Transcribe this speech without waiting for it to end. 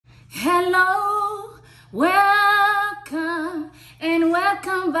Hello, welcome and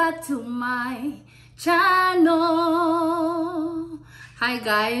welcome back to my channel. Hi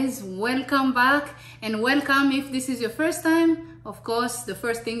guys, welcome back and welcome. If this is your first time, of course the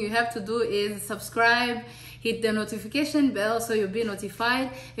first thing you have to do is subscribe, hit the notification bell so you'll be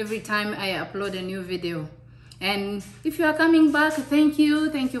notified every time I upload a new video. And if you are coming back, thank you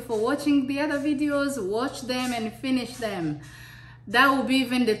for watching the other videos. Watch them and finish them. That will be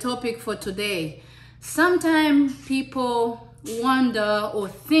even the topic for today. Sometimes people wonder or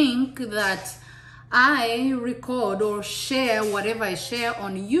think that I record or share whatever I share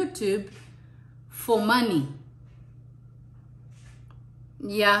on YouTube for money.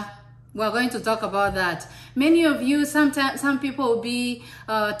 Yeah, we're going to talk about that. Many of you, some people will be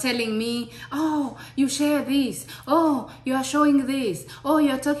telling me, oh, you share this, oh, you are showing this, oh,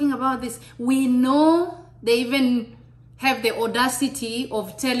 you're talking about this. We know, they even have the audacity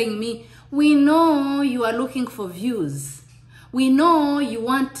of telling me, we know you are looking for views. We know you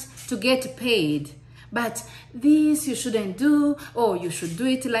want to get paid, but this you shouldn't do, or you should do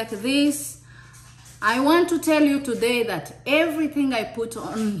it like this. I want to tell you today that everything I put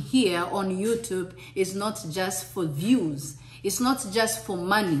on here on YouTube is not just for views. It's not just for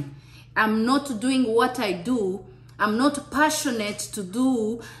money. I'm not doing what I do. I'm not passionate to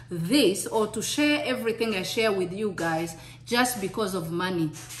do this or to share everything I share with you guys just because of money.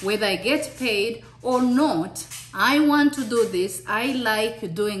 Whether I get paid or not, I want to do this. I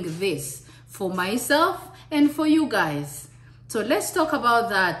like doing this for myself and for you guys. So let's talk about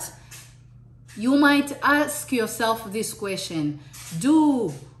that. You might ask yourself this question: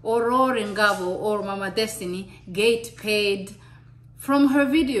 do Aurora Ngabo or Mama Destiny get paid from her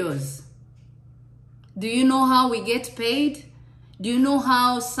videos? Do you know how we get paid? Do you know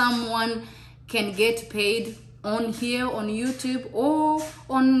how someone can get paid on here on YouTube or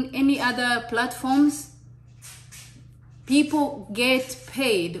on any other platforms? People get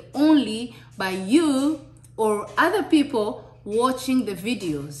paid only by you or other people watching the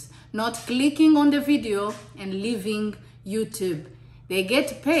videos, not clicking on the video and leaving YouTube. They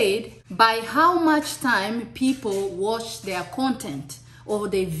get paid by how much time people watch their content or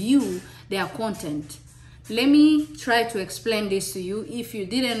they view their content. Let me try to explain this to you. If you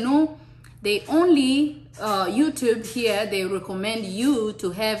didn't know, they only, YouTube here, they recommend you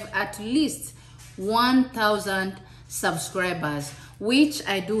to have at least 1,000 subscribers, which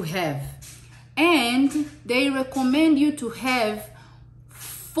I do have. And they recommend you to have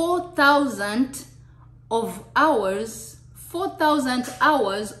 4,000 hours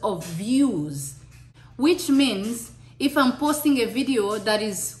of views, which means if I'm posting a video that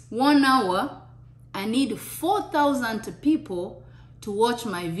is 1 hour, I need 4,000 people to watch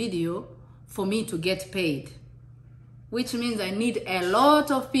my video for me to get paid, which means I need a lot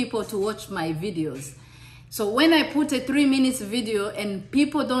of people to watch my videos. So when I put a 3 minutes video and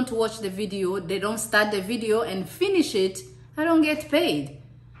people don't watch the video, they don't start the video and finish it, I don't get paid.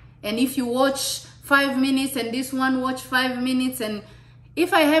 And if you watch 5 minutes and this one watch 5 minutes, and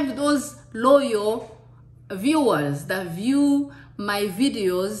if I have those loyal viewers that view my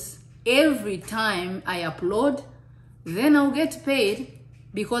videos every time I upload, then I'll get paid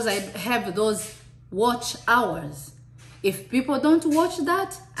because I have those watch hours. If people don't watch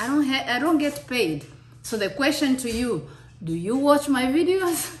that, I don't get paid. So the question to you, do you watch my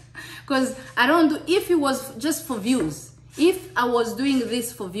videos? Because I don't do, if it was just for views, if I was doing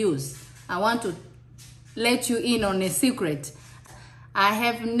this for views, I want to let you in on a secret. I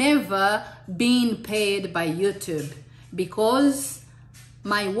have never been paid by YouTube because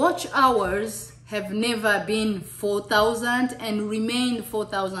my watch hours have never been 4,000 and remained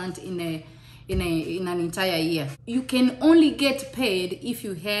 4,000 in an entire year. You can only get paid if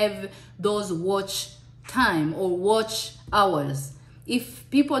you have those watch time or watch hours. If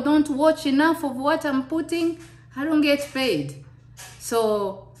people don't watch enough of what I'm putting, I don't get paid.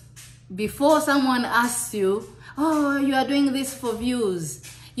 So before someone asks you, oh, you are doing this for views,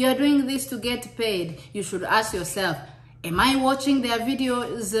 you are doing this to get paid, you should ask yourself, am I watching their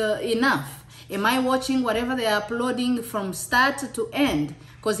videos enough? Am I watching whatever they are uploading from start to end?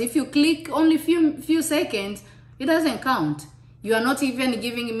 Because if you click only few seconds, it doesn't count. You are not even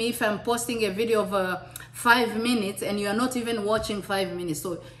giving me, if I'm posting a video of 5 minutes and you are not even watching 5 minutes.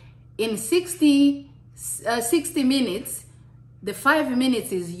 So in 60 minutes, the 5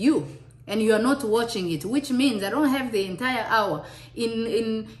 minutes is you and you are not watching it, which means I don't have the entire hour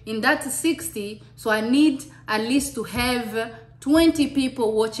in that 60. So I need at least to have 20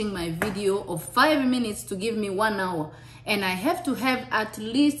 people watching my video of 5 minutes to give me 1 hour, and I have to have at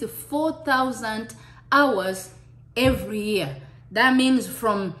least 4,000 hours every year. That means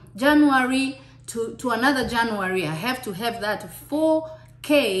from January to another January, I have to have that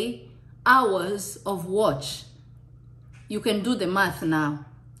 4K hours of watch. You can do the math now.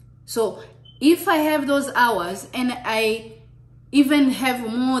 So if I have those hours and I even have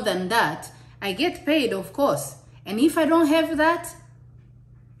more than that, I get paid, of course. And if I don't have that,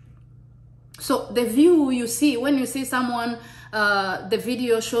 so the view you see, when you see someone, the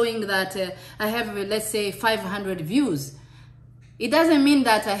video showing that I have, let's say, 500 views, it doesn't mean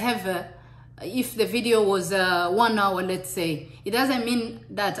that I have, if the video was 1 hour, let's say, it doesn't mean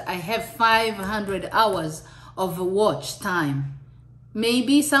that I have 500 hours of watch time.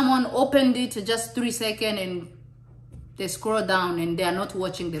 Maybe someone opened it just 3 seconds and they scroll down and they are not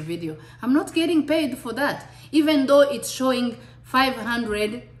watching the video. I'm not getting paid for that, even though it's showing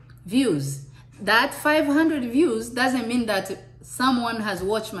 500 views. That 500 views doesn't mean that someone has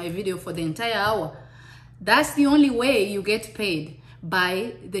watched my video for the entire hour. That's the only way you get paid,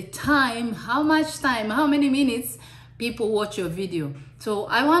 by the time, how much time, how many minutes people watch your video. So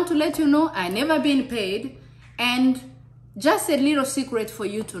I want to let you know, I never been paid. And just a little secret for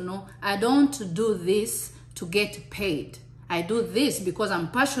you to know, I don't do this to get paid. I do this because I'm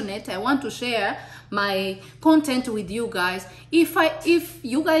passionate. I want to share my content with you guys. If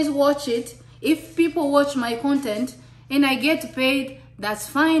you guys watch it, if people watch my content and I get paid, that's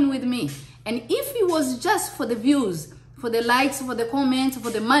fine with me. And if it was just for the views, for the likes, for the comments,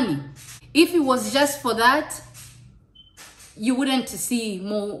 for the money, if it was just for that, you wouldn't see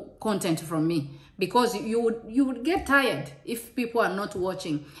more content from me, because you would get tired if people are not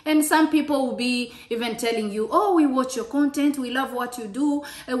watching. And some people will be even telling you, oh, we watch your content, we love what you do,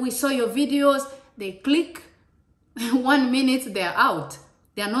 and we saw your videos. They click 1 minute, they're out.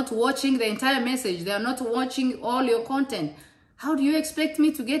 They are not watching the entire message. They are not watching all your content. How do you expect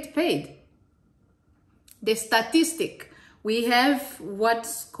me to get paid? The statistic, we have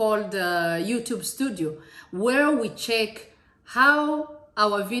what's called YouTube Studio, where we check how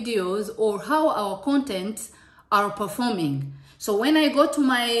our videos or how our contents are performing. So when I go to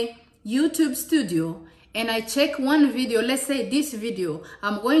my YouTube Studio and I check one video, let's say this video,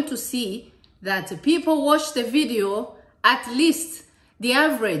 I'm going to see that people watch the video at least the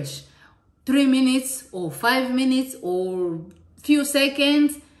average 3 minutes or 5 minutes or few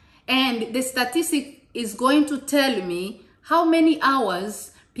seconds, and the statistic is going to tell me how many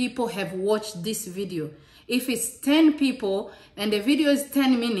hours people have watched this video. If it's 10 people and the video is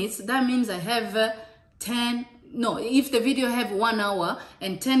 10 minutes, that means I have if the video have 1 hour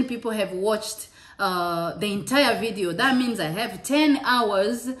and 10 people have watched the entire video, that means I have 10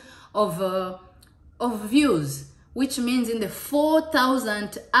 hours of views, which means in the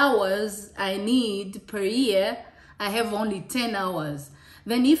 4,000 hours I need per year, I have only 10 hours.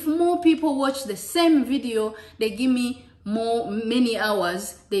 Then if more people watch the same video, they give me many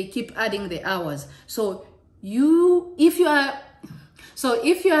hours, they keep adding the hours. So if you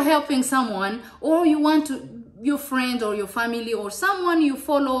are helping someone, or you want your friend or your family or someone you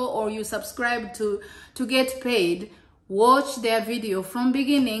follow or you subscribe to get paid, watch their video from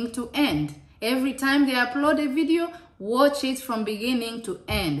beginning to end. Every time they upload a video, watch it from beginning to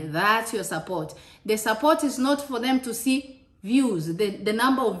end. That's your support. The support is not for them to see views, the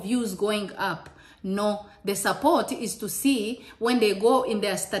number of views going up. No, the support is to see when they go in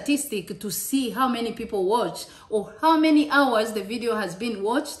their statistic to see how many people watch or how many hours the video has been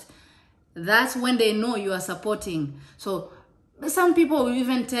watched. That's when they know you are supporting. So some people will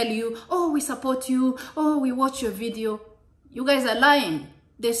even tell you, oh, we support you, oh, we watch your video. You guys are lying.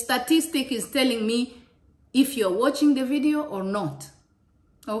 The statistic is telling me if you're watching the video or not.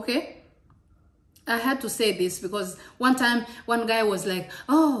 Okay? I had to say this because one time one guy was like,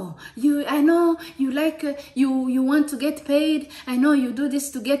 oh, I know you like, you want to get paid. I know you do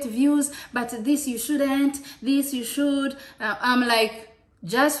this to get views, but this you shouldn't, this you should. I'm like,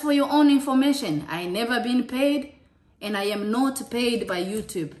 just for your own information, I never been paid and I am not paid by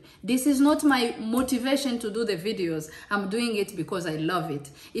YouTube. This is not my motivation to do the videos. I'm doing it because I love it.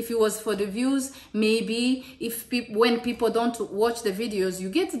 If it was for the views, maybe when people don't watch the videos, you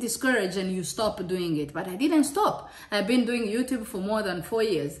get discouraged and you stop doing it. But I didn't stop. I've been doing YouTube for more than 4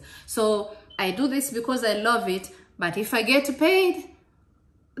 years. So I do this because I love it. But if I get paid,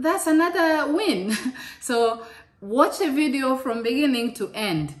 that's another win. So watch the video from beginning to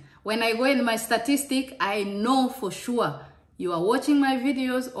end. When I go in my statistic, I know for sure you are watching my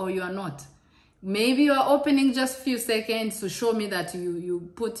videos or you are not. Maybe you are opening just a few seconds to show me that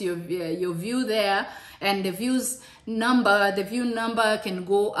you put your view there, and the view number can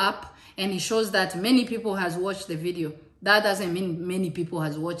go up, and it shows that many people has watched the video. That doesn't mean many people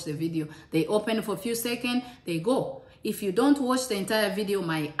has watched the video. They open for a few seconds, they go. if you don't watch the entire video,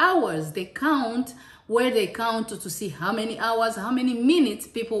 my hours, they count where they count to see how many hours, how many minutes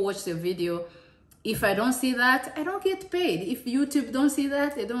people watch the video. If I don't see that, I don't get paid. If YouTube don't see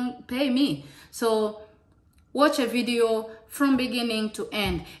that, they don't pay me. So watch a video from beginning to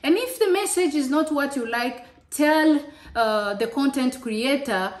end. And if the message is not what you like, tell the content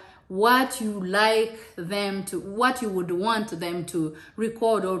creator what you like them to, what you would want them to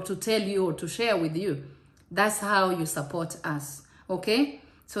record or to tell you or to share with you. That's how you support us, okay?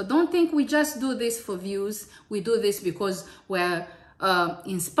 So don't think we just do this for views. We do this because we're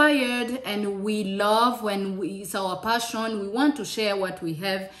inspired and we love, it's our passion. We want to share what we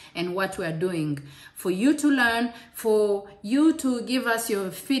have and what we are doing. For you to learn, for you to give us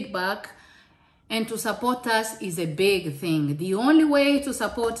your feedback, and to support us is a big thing. The only way to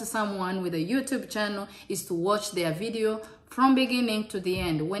support someone with a YouTube channel is to watch their video from beginning to the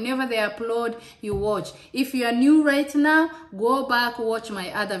end. Whenever they upload, you watch. If you are new right now, go back, watch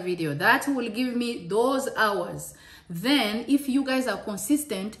my other video. That will give me those hours. Then, if you guys are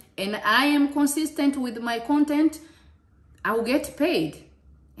consistent and I am consistent with my content, I will get paid.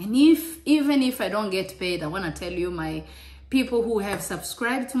 And even if I don't get paid, I want to tell you, my people who have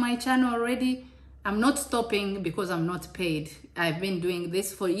subscribed to my channel already, I'm not stopping because I'm not paid. I've been doing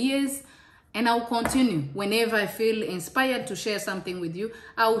this for years and I'll continue. Whenever I feel inspired to share something with you,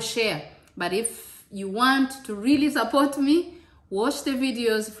 I'll share. But if you want to really support me, watch the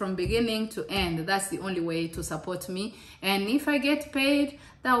videos from beginning to end. That's the only way to support me. And if I get paid,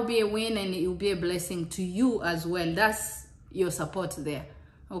 that will be a win and it will be a blessing to you as well. That's your support there.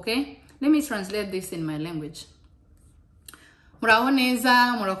 Okay? Let me translate this in my language. Muraho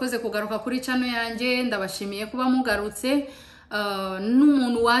neza, murakoze kugaruka kuri channel yanjye, ndabashimiye kuba mugarutse.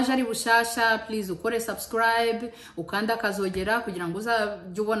 N'umuntu waje ari bushasha, please ukore subscribe, ukanda kazogera kugira ngo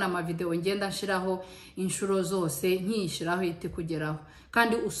uzajye ubona ama video ngenda nshiraho inshuro zose nkishiraho iti kugeraho.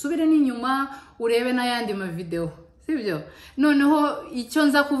 Kandi usubire n'inyuma urebe n'ayandi ma video, sibyo? Noneho icyo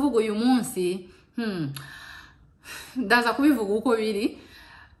nza kuvuga uyu munsi, ndaza kubivuga uko biri.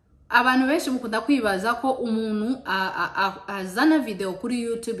 Abantu benshi mukunda kwibaza ko umuntu azana video kuri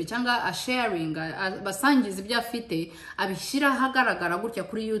YouTube cyangwa a sharing, basangiza ibyo afite, abishira hagaragara gutya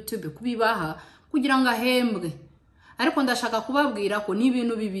kuri YouTube kubibaha kugira ngo ahembwe. Ariko ndashaka kubabwira ko ni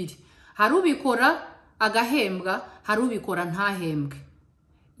ibintu bibiri. Hari ubikora agahembwa, hari ubikora ntahembwe.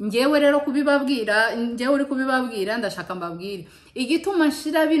 Ngewe rero kubibabwira, ngewe uri kubibabwira, ndashaka mbabwire igituma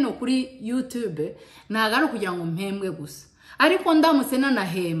nshira bino kuri YouTube ntago ari kugira ngo mpembwe gusa. Ariko ndamutse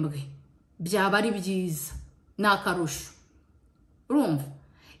nanahembwe byaba ari byiza nakarusho. Urumva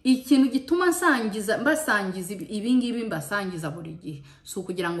ikintu gituma mbasangiza ibingibi mbasangiza buri gihe so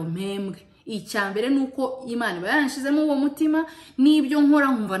kugira ngo mpembwe. Icyambere nuko Imana bayanshizemo uwo mutima n'ibyo nkora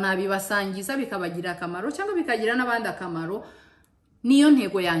nkumva nabibasangiza bikabagira akamaro cyangwa bikagira n'abandi akamaro. Niyo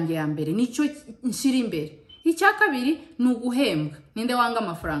ntego yanjye ya mbere, nicyo nshira imbere. Icya kabiri ni uguhembwa. Ninde wanga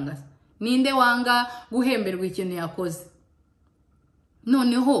amafaranga? Ninde wanga guhemberwa ikintu yakoze?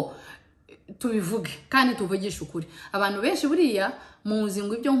 Noneho tubivuge kandi tuvugisha ukuri. Abantu benshi buriya muzi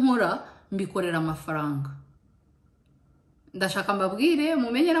ngo ibyo nkora mbikorera amafaranga. Ndashaka mbabwire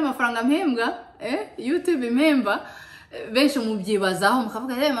mumenye n'amafaranga mpembwa, YouTube impemba. Benshi mubyibazaho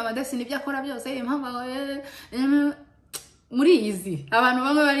mukavuga mama Desi nibyo akora byose impamvu muri izi. Abantu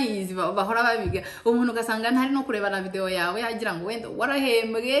bamwe bari izi bahora babiga. Umuntu ugasanga ntari no kureba na video yawe yagira ngo wenda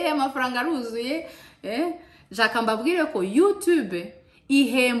warahembwe amafaranga aruzuye. Jaka mbabwire ko YouTube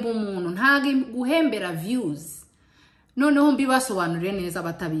ihemba umuntu ntago guhembera views. Noneho mbibasobanurire neza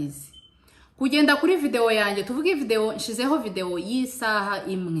batabizi. Kugenda kuri video yanjye, tuvuge video nshizeho video y'isaha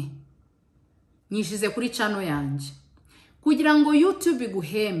imwe, nyishize kuri channel yanjye. Kugira ngo YouTube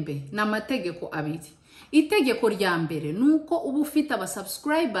guhembe na mategeko abiri. Itegeko rya mbere nuko uba ufite aba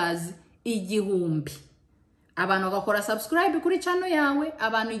subscribers 1000. Abantu bagakora subscribe kuri channel yawe,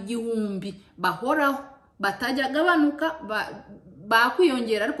 abantu 1000 bahoraho batajya gabanuka,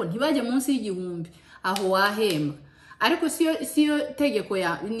 bakwiyongera ariko ntibajye munsi y'1000, aho wahembwa. Ariko siyo tegeko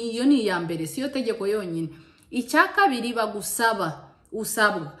niyo ni ya mbere, siyo tegeko yonyine. Icya kabiri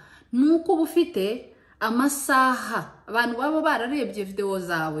usabwa nuko bufite amasaha. Abantu baba bararebye video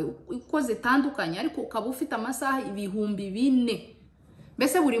zawe uko zitandukanye ariko ukaba ufite amasaha 4,000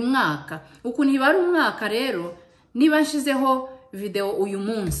 mbese buri mwaka. Uko ntibari umwaka rero, niba nshizeho video uyu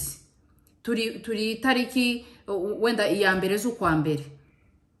munsi turi tariki wenda iya mbere z'ukwa mbere,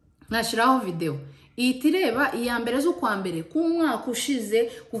 nashiraho video itireba iya mbere z'ukwa mbere ku mwaka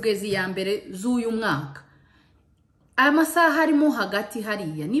ushize kugeza iya mbere z'uyu mwaka, amasaha harimo hagati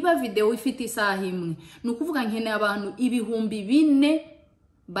hariya. Niba video ifite isaha imwe, nukuvuga nkene abantu 4,000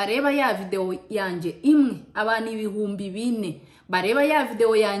 bareba ya video yanje imwe, abantu 4,000 bareba ya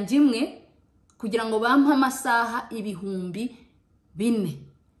video yanje imwe kugira ngo bampa amasaha 4,000.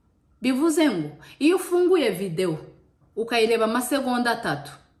 Bivuze ngo iyo ufunguye video ukayireba amasegonda 3,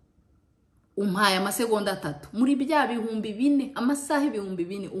 umpaye amasegonda 3 muri bya 4,000, amasaha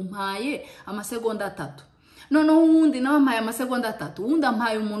 4,000 umpaye amasegonda 3. Noneho uwundi nawe ampaye amasegonda 3, uwundi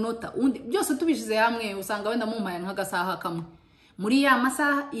ampaye umunota, uwundi byose tubishize hamwe usanga wenda mumpaye nk'agasaha kamwe. Muri ya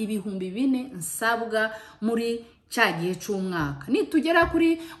masaha 4,000 nsabwa muri cya gihe cy'umwaka. Nitugera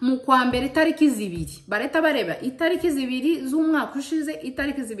kuri mu kwa mbere itariki 2, bareta bareba itariki 2 z'umwaka ushize,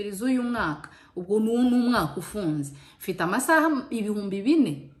 itariki 2 z'uyu mwaka, ubwo n'umwaka ufunze. Mfite amasaha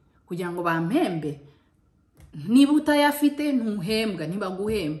 4,000 kugira ngo bampembe. Niba utayafite ntuhembwa,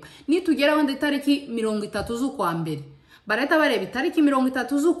 ntibaguhemba. Nitugera wenda itariki 30 z'ukwa mbere, bareta bareba itariki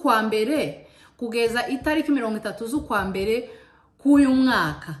 30 z'ukwa mbere kugeza itariki 30 z'ukwa mbere k'uyu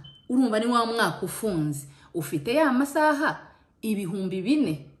mwaka, urumva ni wa mwaka ufunze. Ufite ya masaha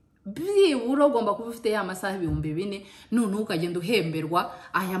 4,000, byibura ugomba kuba ufite ya masaha 4,000, none ukagenda uhemberwa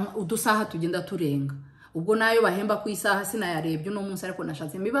aya udusaha tugenda turenga. Ubwo nayo bahemba ku isaha sinayarebye uno munsi, ariko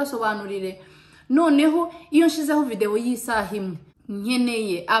nashatse mbibasobanurire. Noneho iyo nshizeho video y'isaha imwe,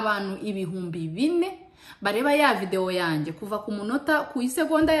 nkeneye abantu 4,000 bareba ya video yanje kuva ku munota ku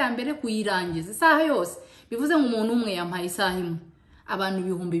isegonda ya mbere kuyirangiza isaha yose. Bivuze ngo umuntu umwe yampaye isaha imwe, abantu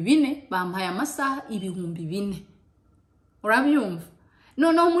 4,000 bampaye amasaha 4,000. Urabyumva?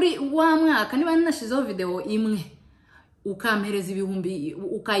 Noneho muri wa mwaka niba nashizeho video imwe ukampereza 1,000,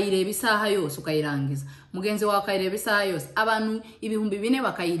 ukayireba isaha yose ukayirangiza, mugenzi wawe akayireba isaha yose, abantu 4,000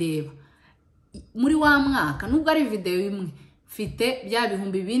 bakayireba muri wa mwaka. Nubwo ari video imwe, mfite bya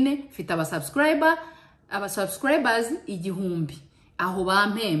 4,000, mfite abasubscribers 1,000. Aho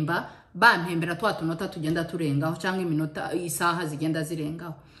bampembera twa tunota tugenda turengaho, cyangwa iminota isaha zigenda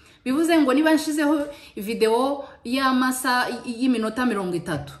zirengaho. Bivuze ngo niba nshizeho video y'amasa y'iminota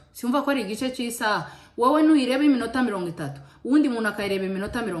 30, simva ko ari igice cy'isaha, wowe nuyireba iminota 30, uwundi muntu akayireba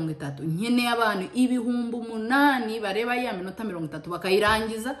iminota 30, nkeneye abantu 8,000 bareba ya minota 30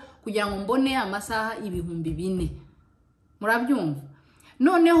 bakayirangiza kugira ngo mbone amasaha 4,000. Murabyumva?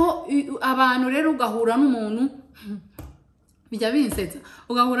 Noneho abantu rero ugahura n'umuntu bijya binsetsa,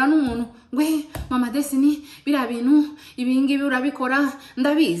 ugahura n'umuntu ngwe Mama Destiny bira bintu ibingibi urabikora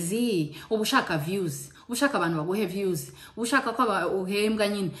ndabizi, ubushaka views, ubushaka abantu baguhe views, ubushaka ko uhembwa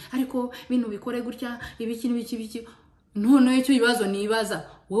nyine, ariko bintu bikore gutya ibiki. None icyo ibibazo nibaza,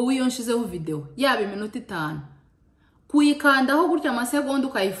 wowe iyo nshizeho video yaba iminota 5, kuyikandaho gutya amasegonda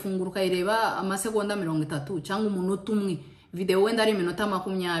ukayifungura ukayireba amasegonda 30 cyangwa umunota umwe, video wenda ari iminota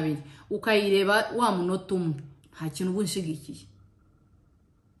 20 ukayireba wa munota umwe, nta kintu bunshigikiye.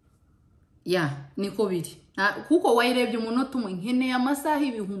 Niko biri. Kuko wayirebye umunota umwe, nkeneye amasaha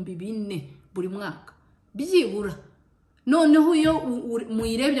 4,000 buri mwaka byibura. Noneho iyo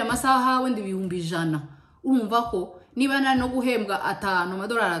muyirebye amasaha wenda 100,000, urumva ko niba nari no guhembwa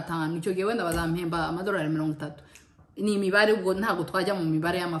amadolari 5, icyo gihe wenda bazampemba amadolari 30. Ni imibare, ubwo ntago twajya mu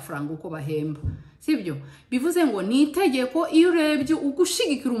mibare y'amafaranga uko bahemba, sibyo? Bivuze ngo ni itegeko iyo urebye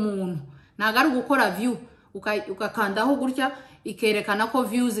ugushigikira umuntu, ntago ari gukora view ukakandaho gutya ikerekana ko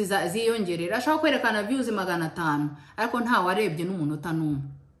views ziyongerera. Ashaka kwerekana views 500, ariko nta warebye n'umunota n'umwe.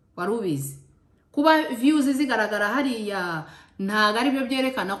 Wari ubizi? Kuba views zigaragara hariya ntago ari byo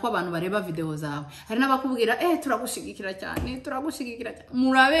byerekana ko abantu bareba video zawe. Hari n'abakubwira turagushigikira cyane.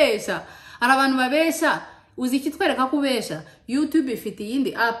 Murabesha. Hari abantu babesha. Uzi ikitwereka kubesha? YouTube ifite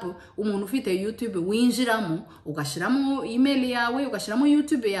yindi app, umuntu ufite YouTube winjiramo ugashiramo email yawe, ugashiramo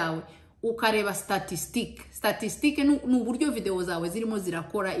YouTube yawe, ukareba statistic ni uburyo video zawe zirimo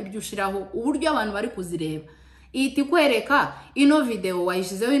zirakora, ibyo ushiraho, uburyo abantu bari kuzireba. Iti kwereka ino video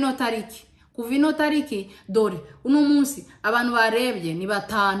wayishizeho ino tariki, kuva ino tariki dore uno munsi abantu barebye ni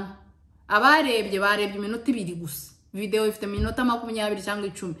 5, abarebye iminota 2 gusa. Video ifite minota 20 cyangwa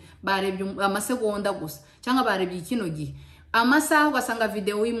 10, barebye amasegonda gusa, cyangwa barebye ikino gihe. Amasaha ugasanga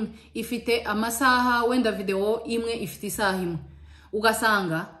video imwe ifite amasaha, wenda video imwe ifite isaha imwe,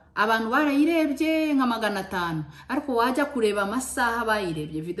 ugasanga abantu barayirebye nka 500, ariko wajya kureba amasaha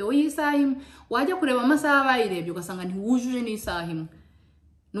bayirebye video y'isaha imwe, wajya kureba amasaha bayirebye ugasanga ntiwujuje n'isaha imwe.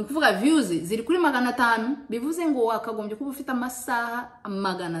 Nukuvuga views ziri kuri 500, bivuze ngo wakagombye kuba ufite amasaha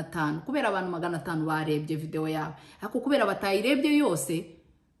 500 kubera abantu 500 barebye video yawe. Ariko kubera batayirebye yose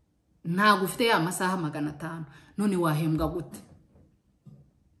ntago ufite ya masaha 500, none wahembwa gute?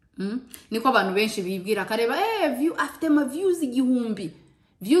 Niko abantu benshi bibwira kareba view afite ma views 1,000.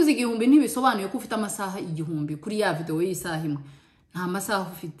 Views 1,000 ntibisobanuye ko ufite amasaha 1,000 kuri ya video y'isaha imwe. Nta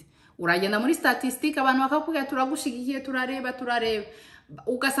masaha ufite. Uragenda muri statistic abantu bakakubwira turagushigikiye, turareba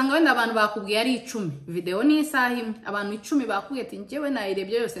ugasanga wenda abantu bakubwiye ari 10 video ni isaha imwe abantu 10 bakubwiye ati njyewe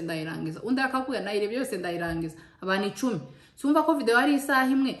nayirebye yose ndayirangiza undi akakubwiye nayirebye yose ndayirangiza abantu 10 sumva ko video ari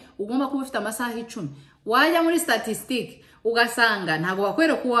isaha imwe ugomba kuba ufite amasaha 10 wajya muri statistic ugasanga ntabwo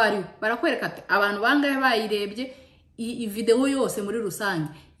bakwereka uwo ari barakwereka ati abantu bangahe bayirebye i video yose muri rusange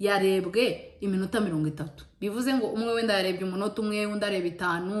yarebwe iminota 30 bivuze ngo umwe wenda yarebye umunota umwe undi areba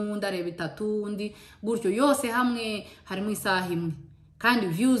 5 undi areba 3 undi gutyo yose hamwe harimo isaha imwe kandi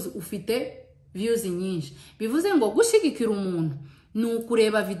views ufite views nyinshi bivuze ngo gushigikira umuntu ni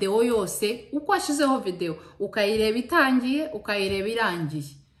ukureba video yose uko ashizeho video ukayireba itangiye ukayireba irangiye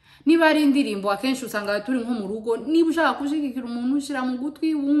niba ari indirimbo akenshi usanga turi nko mu rugo niba ushaka kushigikira umuntu ushira mu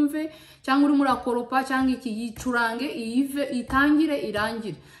gutwi wumve cyangwa uri muri akoropa cyangwa iki yicurange iyive itangire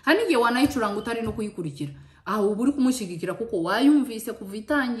irangire hani gihe wanayicuranga utari no kuyikurikira aho uburi kumushigikira kuko wayumvise kuva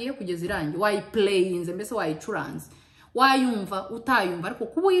itangiye kugeza irangiye wayiplayinze mbese wayicuranze wayumva utayumva ariko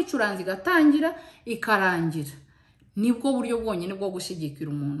kuba uyicuranze igatangira ikarangira nibwo buryo bwonyine bwo gushigikira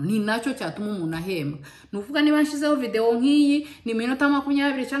umuntu ni nacyo cyatuma umuntu ahembwa nuvuga niba nshizeho video nk'iyi ni minota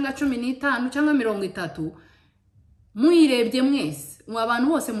 20 cyangwa 15 cyangwa 30 muyirebye mwese abantu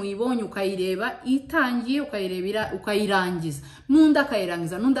bose muyibonye ukayireba itangiye ukayireba ukayirangiza nundi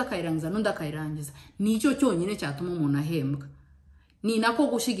akayirangiza nicyo cyonyine cyatuma umuntu ahembwa ni nako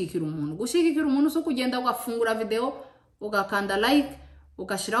gushigikira umuntu so kugenda ugafungura video ugakanda like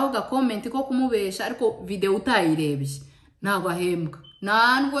ugashiraho ga comment ko kumubesha ariko video utayirebye ntabwo ahembwa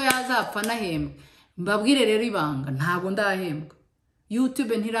ntabwo yazapfa nahembwa mbabwire rero ibanga ntabwo ndahembwa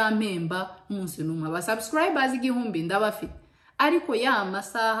YouTube ntirampemba umunsi numwe aba subscribers igihumbi ndabafite ariko ya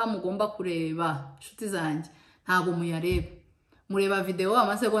masaha mugomba kureba nshuti zanjye ntabwo muyareba mureba video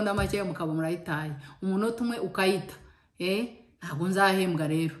amasegonda make mukaba murayitaye umunota umwe ukayita ntabwo nzahembwa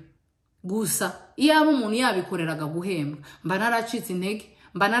rero gusa iyo umuntu yabikoreraga guhembwa mba naracitse intege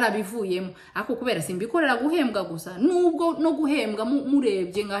mba narabivuyemo ariko kubera simbikorera guhembwa gusa nubwo no guhembwa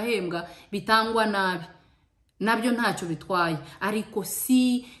murebye ngahembwa bitangwa nabi nabyo ntacyo bitwaye ariko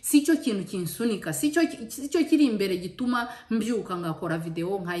si cyo kintu kinsunika si cyo kiri imbere gituma mbyuka ngakora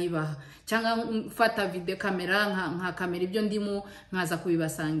video nkayibaha cyangwa mfata video kamera nka kamera ibyo ndimo nkaza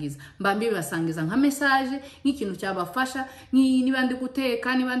kubibasangiza mba mbibasangiza nka message nk'ikintu cyabafasha niba ndi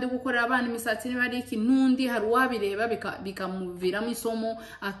guteka niba ndi gukorera abana imisatsi niba ari iki nundi hari wabireba bikamuviramo isomo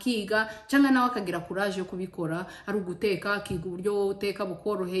akiga cyangwa nawe akagira courage yo kubikora ari uguteka akiga uburyo uteka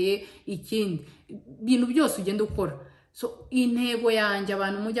bukoroheye ikindi bintu byose ugenda ukora so intego yanjye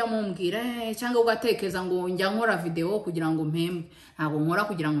abantu mujya mumbwira cyangwa ugatekeza ngo njya nkora video kugira ngo mpembwe ntabwo nkora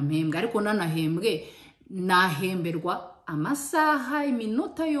kugira ngo mpembwe ariko nanahembwe nahemberwa amasaha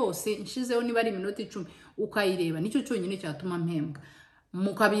iminota yose nshizeho niba ari iminota 10 ukayireba nicyo cyonyine cyatuma mpembwa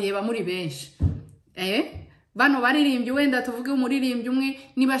mukabireba muri benshi bano baririmbye wenda tuvuge umuririmbye umwe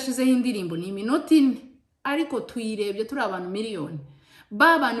niba ashizeho indirimbo ni iminota 4 ariko tuyirebye turi abantu miliyoni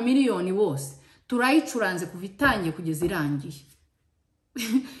abantu miliyoni bose turayicuranze kuva itangiye kugeza irangiye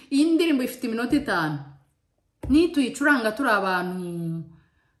iyi ndirimbo ifite iminota 5 ni tuyicuranga turi abantu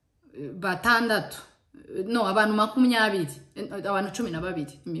batandatu no abantu 20 abantu 12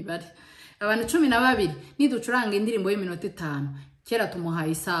 imibare abantu 12 ni ducuranga indirimbo y'iminota 5 kera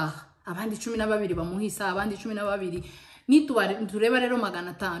tumuhaye isaha abandi 12 bamuha isaha abandi 12 ni tureba rero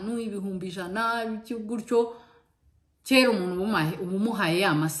 500 ibihumbi 100 gutyo kera umuntu umuhaye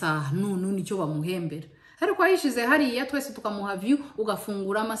ya masaha nunu nicyo bamuhembera ariko ayishize hariya twese tukamuha view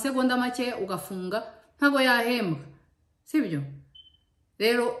ugafungura amasegonda make ugafunga ntago yahembwa sibyo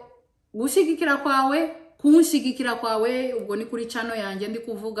rero gushigikira kwawe kunshigikira kwawe ubwo ni kuri channel yanjye ndi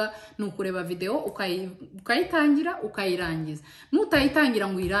kuvuga nukureba video ukayitangira ukayirangiza nutayitangira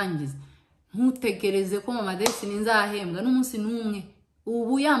ngo irangize ntutegereze ko Mama Destiny nzahembwa n'umunsi numwe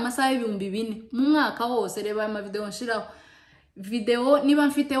ubu ya masaha 2000 mu mwaka wose reba ama video nshiraho video niba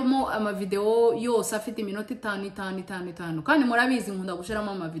mfitemo ama video yose afite iminota 5 kandi murabizi nkunda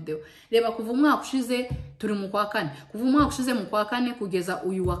gushiramo ama video reba kuva umwaka ushize turi mu kwa 4 kuva umwaka ushize mu kwa 4 kugeza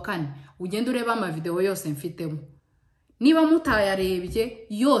uyu wa 4 ugenda ureba ama video yose mfitemo niba mutayarebye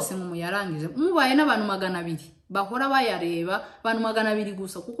yose mu yarangije mubaye n'abantu 200 bahora bayareba abantu 200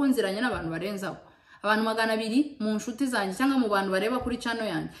 gusa kuko nziranye n'abantu barenzaho abantu 200 mu nshuti zanjye cyangwa mu bantu bareba kuri channel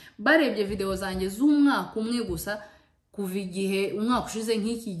yanjye barebye video zanjye z'umwaka umwe gusa kuva igihe umwaka ushize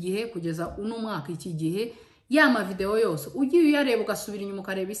nk'iki gihe kugeza uno mwaka iki gihe yama video yose ugiye uyareba ugasubira inyuma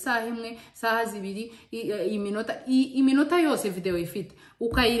ukareba isaha imwe saha 2 iminota yose video ifite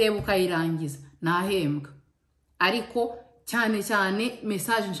ukayireba ukayirangiza nahembwa ariko cyane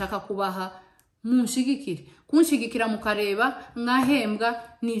message nshaka kubaha munshigikire kunshigikira mukareba nkahembwa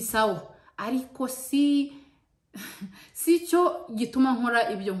ni sawa ariko si sicyo gituma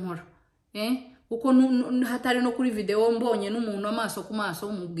nkora ibyo nkora kuko hatari no kuri video mbonye n'umuntu amaso ku maso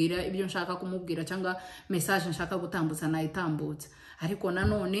umubwira ibyo nshaka kumubwira cyangwa message nshaka gutambutsa nayitambutsa, ariko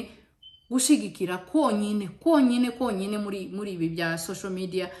nanone gushigikira konyine muri ibi bya social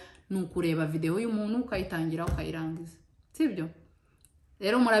media nukureba video y'umuntu ukayitangira ukayirangiza, sibyo?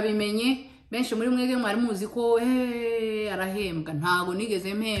 Rero murabimenye benshi muri mwege mwari muzi ko arahembwa. Ntago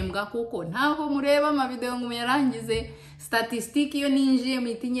nigeze mpembwa kuko ntaho mureba ama video ngo muyarangize. Statistique yo ninjiye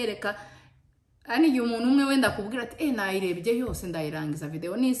mwitinyereka ani igihe umuntu umwe wenda kubwira ati nayirebye yose ndayirangiza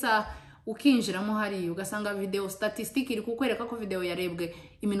video nisa, ukinjiramo hari ugasanga video statistique iri kukwereka ko video yarebwe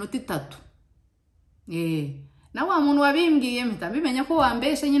iminota 3. Na wa muntu wabimbwiye mpita bimenya ko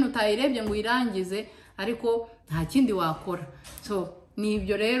wambeshe nyine utayirebye ngo uyirangize, ariko nta kindi wakora. So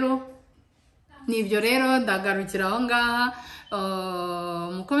nibyo rero ndagarukira aho ngaha.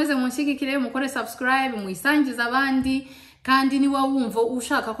 Mukomeze munshyigikire, mukore subscribe, muyisangiza abandi, kandi niba wumva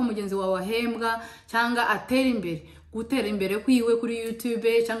ushaka ko mugenzi wawe ahembwa cyangwa gutera imbere kwiwe kuri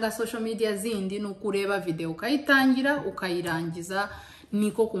YouTube cyangwa social media zindi, nukureba video ukayitangira ukayirangiza,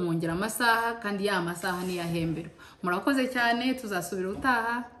 niko kumwongera amasaha, kandi ya masaha ni yahemberwa. Murakoze cyane, tuzasubira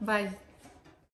utaha. Bye.